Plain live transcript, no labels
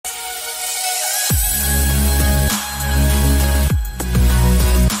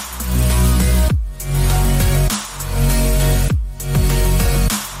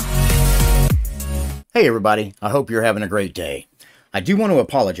Hey everybody, I hope you're having a great day. I do want to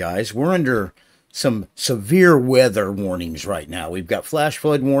apologize. We're under some severe weather warnings right now. We've got flash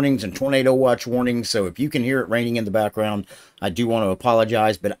flood warnings and tornado watch warnings, so if you can hear it raining in the background, I do want to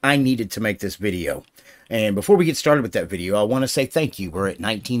apologize, but I needed to make this video. And before we get started with that video, I want to say thank you. We're at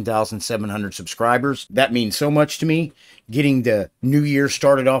 19,700 subscribers. That means so much to me. Getting the new year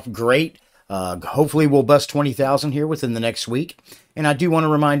started off great. Hopefully we'll bust 20,000 here within the next week. And I do want to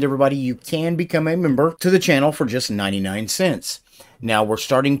remind everybody you can become a member to the channel for just 99 cents. Now we're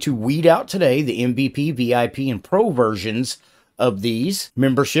starting to weed out today the MVP, VIP, and Pro versions of these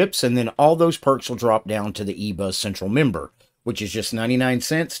memberships, and then all those perks will drop down to the eBuzz Central member, which is just 99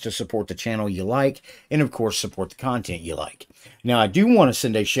 cents to support the channel you like, and of course support the content you like. Now I do want to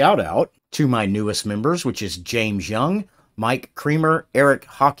send a shout out to my newest members, which is James Young, Mike Creamer, Eric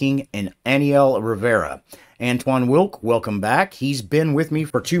Hawking, and Aniel Rivera. Antoine Wilk, welcome back. He's been with me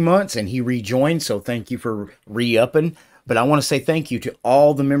for 2 months and he rejoined, so thank you for re-upping. But I want to say thank you to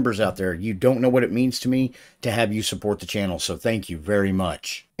all the members out there. You don't know what it means to me to have you support the channel, so thank you very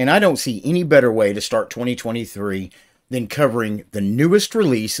much. And I don't see any better way to start 2023 than covering the newest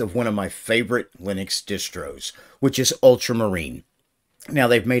release of one of my favorite Linux distros, which is Ultramarine. Now,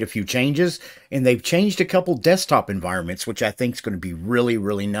 they've made a few changes, and they've changed a couple desktop environments, which I think is going to be really,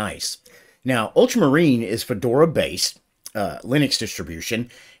 really nice. Now, Ultramarine is Fedora-based Linux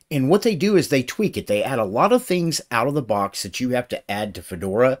distribution, and what they do is they tweak it. They add a lot of things out of the box that you have to add to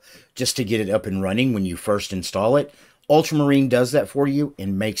Fedora just to get it up and running when you first install it. Ultramarine does that for you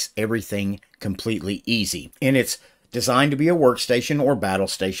and makes everything completely easy. And it's designed to be a workstation or battle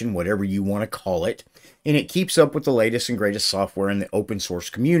station, whatever you want to call it. And it keeps up with the latest and greatest software in the open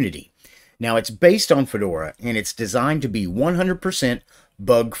source community. Now, it's based on Fedora, and it's designed to be 100%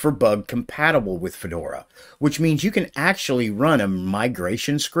 bug for bug compatible with Fedora, which means you can actually run a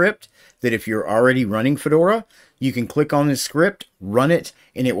migration script that if you're already running Fedora, you can click on this script, run it,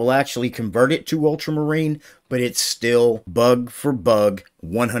 and it will actually convert it to Ultramarine, but it's still bug for bug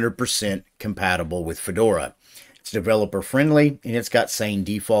 100% compatible with Fedora. It's developer friendly and it's got sane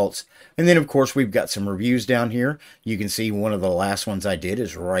defaults. And then of course we've got some reviews down here. You can see one of the last ones I did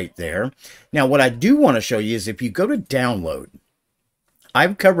is right there. Now what I do want to show you is if you go to download,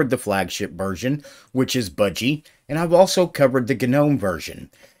 I've covered the flagship version, which is Budgie, and I've also covered the GNOME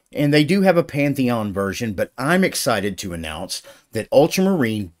version. And they do have a Pantheon version, but I'm excited to announce that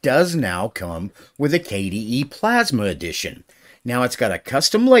Ultramarine does now come with a KDE Plasma edition. Now it's got a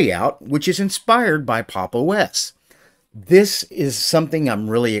custom layout, which is inspired by Pop! OS. This is something I'm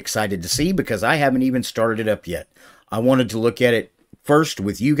really excited to see because I haven't even started it up yet. I wanted to look at it first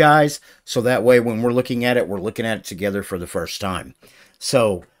with you guys, so that way when we're looking at it together for the first time.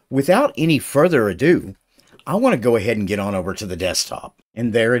 So without any further ado, I want to go ahead and get on over to the desktop.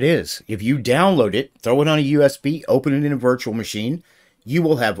 And there it is. If you download it, throw it on a USB, open it in a virtual machine, you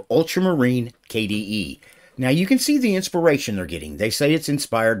will have Ultramarine KDE. Now you can see the inspiration they're getting. They say it's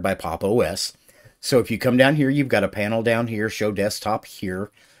inspired by Pop! OS. So if you come down here, you've got a panel down here, show desktop here,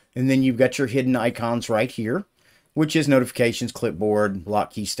 and then you've got your hidden icons right here, which is notifications, clipboard,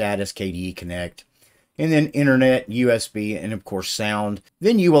 lock key status, KDE Connect, and then internet, USB, and of course sound.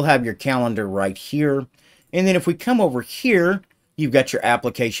 Then you will have your calendar right here. And then if we come over here, you've got your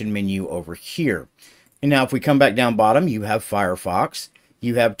application menu over here. And now if we come back down bottom, you have Firefox.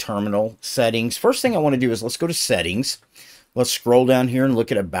 You have terminal settings. First thing I want to do is let's go to settings. Let's scroll down here and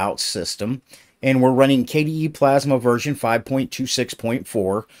look at about system. And we're running KDE Plasma version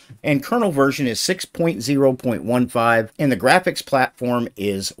 5.26.4 and kernel version is 6.0.15 and the graphics platform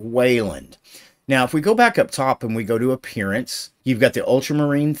is Wayland. Now if we go back up top and we go to appearance, you've got the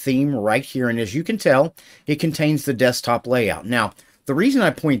Ultramarine theme right here, and as you can tell, it contains the desktop layout. Now the reason I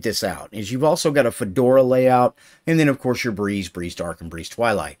point this out is you've also got a Fedora layout, and then of course your Breeze, Breeze Dark, and Breeze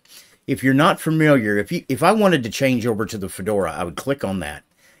Twilight. If you're not familiar, if I wanted to change over to the Fedora, I would click on that.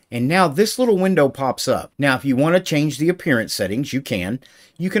 And now this little window pops up. Now if you want to change the appearance settings, you can.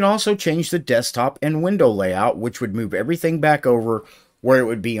 You can also change the desktop and window layout, which would move everything back over where it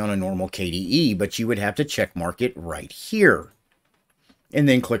would be on a normal KDE, but you would have to check mark it right here. And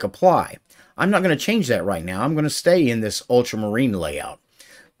then click apply. I'm not going to change that right now. I'm going to stay in this Ultramarine layout.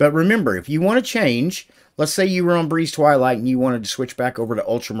 But remember, if you want to change, let's say you were on Breeze Twilight and you wanted to switch back over to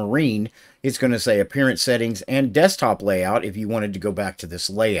Ultramarine, it's going to say appearance settings and desktop layout if you wanted to go back to this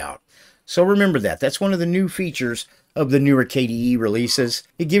layout. So remember that. That's one of the new features of the newer KDE releases.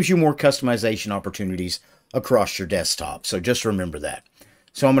 It gives you more customization opportunities across your desktop. So just remember that.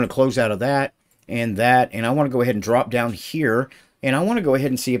 So I'm going to close out of that, and I want to go ahead and drop down here. And I want to go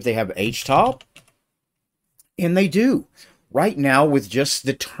ahead and see if they have HTOP. And they do. Right now, with just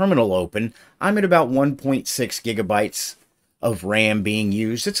the terminal open, I'm at about 1.6 gigabytes of RAM being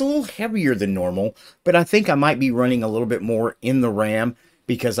used. It's a little heavier than normal, but I think I might be running a little bit more in the RAM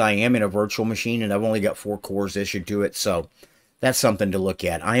because I am in a virtual machine and I've only got 4 cores issued to it, so that's something to look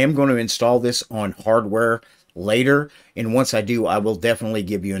at. I am going to install this on hardware later, and once I do, I will definitely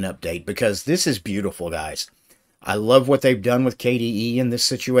give you an update because this is beautiful, guys. I love what they've done with KDE in this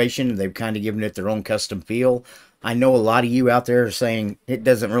situation. They've kind of given it their own custom feel. I know a lot of you out there are saying it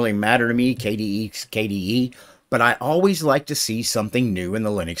doesn't really matter to me, KDE's KDE, but I always like to see something new in the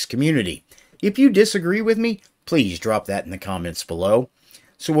Linux community. If you disagree with me, please drop that in the comments below.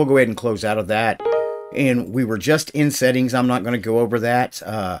 So we'll go ahead and close out of that. And we were just in settings. I'm not going to go over that.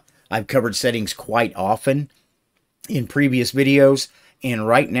 I've covered settings quite often in previous videos. And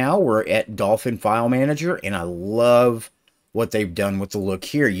right now we're at Dolphin File Manager, and I love what they've done with the look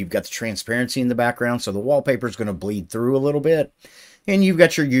here. You've got the transparency in the background, so the wallpaper is going to bleed through a little bit. And you've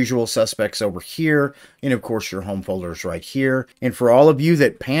got your usual suspects over here, and of course your home folders right here. And for all of you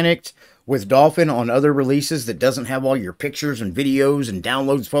that panicked with Dolphin on other releases that doesn't have all your pictures and videos and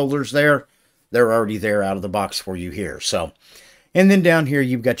downloads folders there, they're already there out of the box for you here. So, and then down here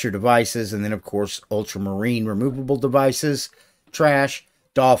you've got your devices, and then of course Ultramarine removable devices, trash,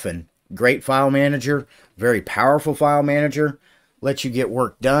 Dolphin, great file manager, very powerful file manager, lets you get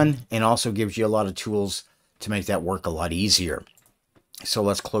work done, and also gives you a lot of tools to make that work a lot easier. So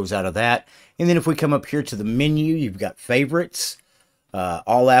let's close out of that. And then if we come up here to the menu, you've got favorites,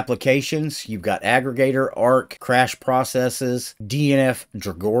 all applications, you've got aggregator, ARC, crash processes, DNF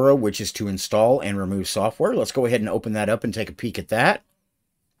Dragora, which is to install and remove software. Let's go ahead and open that up and take a peek at that.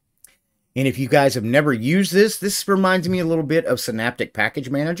 And if you guys have never used this reminds me a little bit of Synaptic Package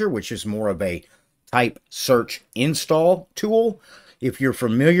Manager, which is more of a type search install tool. If you're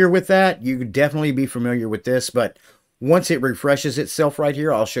familiar with that, you could definitely be familiar with this, but once it refreshes itself right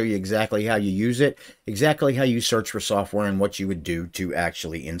here, I'll show you exactly how you use it, exactly how you search for software, and what you would do to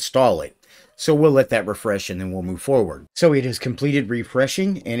actually install it. So we'll let that refresh and then we'll move forward. So it has completed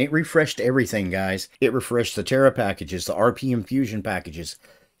refreshing, and it refreshed everything, guys. It refreshed the Terra packages, the RPM Fusion packages.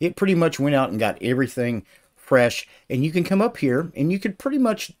 It pretty much went out and got everything fresh, and you can come up here and you could pretty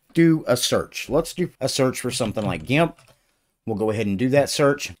much do a search. Let's do a search for something like GIMP. We'll go ahead and do that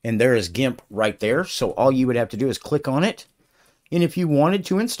search, and there is GIMP right there. So all you would have to do is click on it, and if you wanted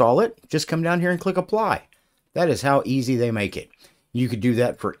to install it, just come down here and click apply. That is how easy they make it. You could do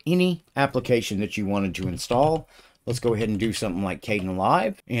that for any application that you wanted to install. Let's go ahead and do something like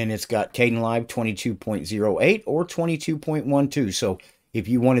Kdenlive, and it's got Kdenlive 22.08 or 22.12. So if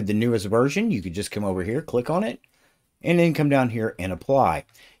you wanted the newest version, you could just come over here, click on it, and then come down here and apply.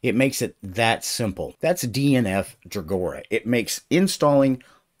 It makes it that simple. That's DNF Dragora. It makes installing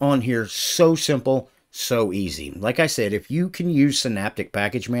on here so simple, so easy. Like I said, if you can use Synaptic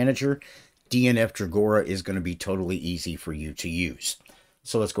Package Manager, DNF Dragora is going to be totally easy for you to use.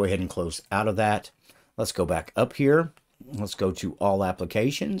 So let's go ahead and close out of that. Let's go back up here. Let's go to All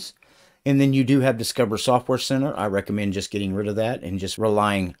Applications. And then you do have Discover Software Center. I recommend just getting rid of that and just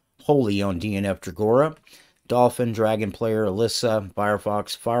relying wholly on DNF Dragora. Dolphin, Dragon Player, Alyssa,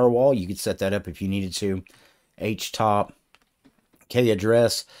 Firefox, Firewall. You could set that up if you needed to. HTOP,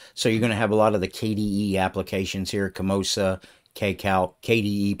 K-Address. So you're going to have a lot of the KDE applications here. Camosa, KCalc,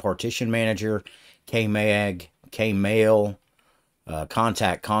 KDE Partition Manager, KMag, KMail,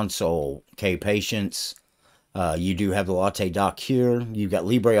 Contact Console, KPatience. You do have the Latte Dock here. You've got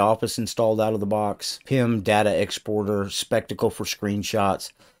LibreOffice installed out of the box. PIM, Data Exporter, Spectacle for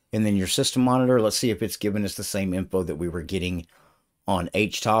screenshots. And then your system monitor, let's see if it's giving us the same info that we were getting on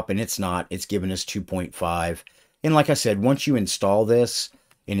HTOP, and it's not. It's giving us 2.5. And like I said, once you install this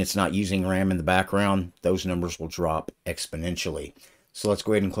and it's not using RAM in the background, those numbers will drop exponentially. So let's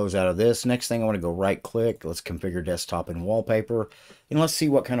go ahead and close out of this. Next thing, I want to go right click. Let's configure desktop and wallpaper. And let's see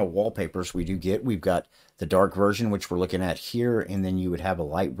what kind of wallpapers we do get. We've got the dark version, which we're looking at here, and then you would have a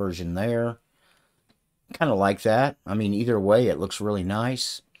light version there. Kind of like that. I mean, either way, it looks really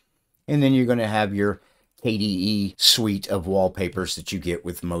nice. And then you're going to have your KDE suite of wallpapers that you get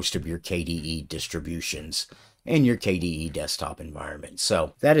with most of your KDE distributions and your KDE desktop environment.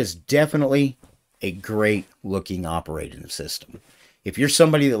 So that is definitely a great looking operating system. If you're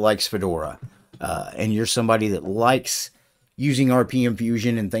somebody that likes Fedora and you're somebody that likes using RPM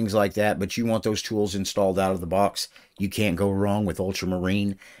Fusion and things like that, but you want those tools installed out of the box, you can't go wrong with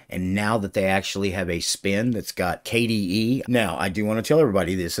Ultramarine. And now that they actually have a spin that's got KDE, now I do want to tell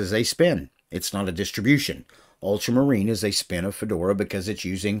everybody this is a spin. It's not a distribution. Ultramarine is a spin of Fedora because it's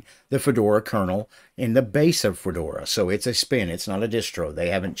using the Fedora kernel in the base of Fedora. So it's a spin. It's not a distro. They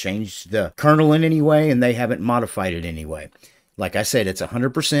haven't changed the kernel in any way, and they haven't modified it anyway. Like I said, it's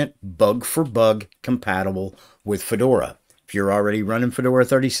 100% bug for bug compatible with Fedora. If you're already running Fedora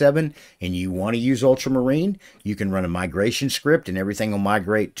 37 and you want to use Ultramarine, you can run a migration script and everything will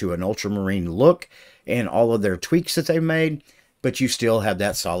migrate to an Ultramarine look and all of their tweaks that they've made, but you still have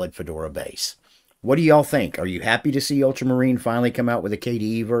that solid Fedora base. What do y'all think? Are you happy to see Ultramarine finally come out with a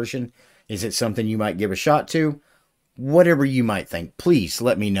KDE version? Is it something you might give a shot to? Whatever you might think, please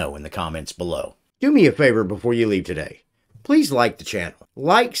let me know in the comments below. Do me a favor before you leave today. Please like the channel.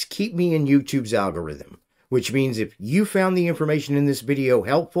 Likes keep me in YouTube's algorithm, which means if you found the information in this video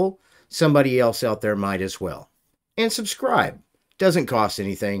helpful, somebody else out there might as well. And subscribe. Doesn't cost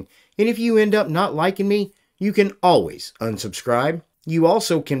anything. And if you end up not liking me, you can always unsubscribe. You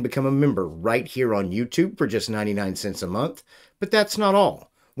also can become a member right here on YouTube for just 99 cents a month. But that's not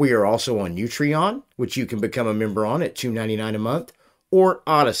all. We are also on Utreon, which you can become a member on at $2.99 a month, or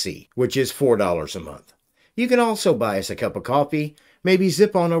Odyssey, which is $4 a month. You can also buy us a cup of coffee, maybe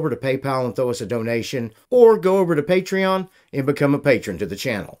zip on over to PayPal and throw us a donation, or go over to Patreon and become a patron to the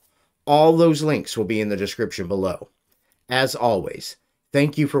channel. All those links will be in the description below. As always,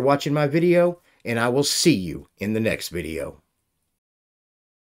 thank you for watching my video, and I will see you in the next video.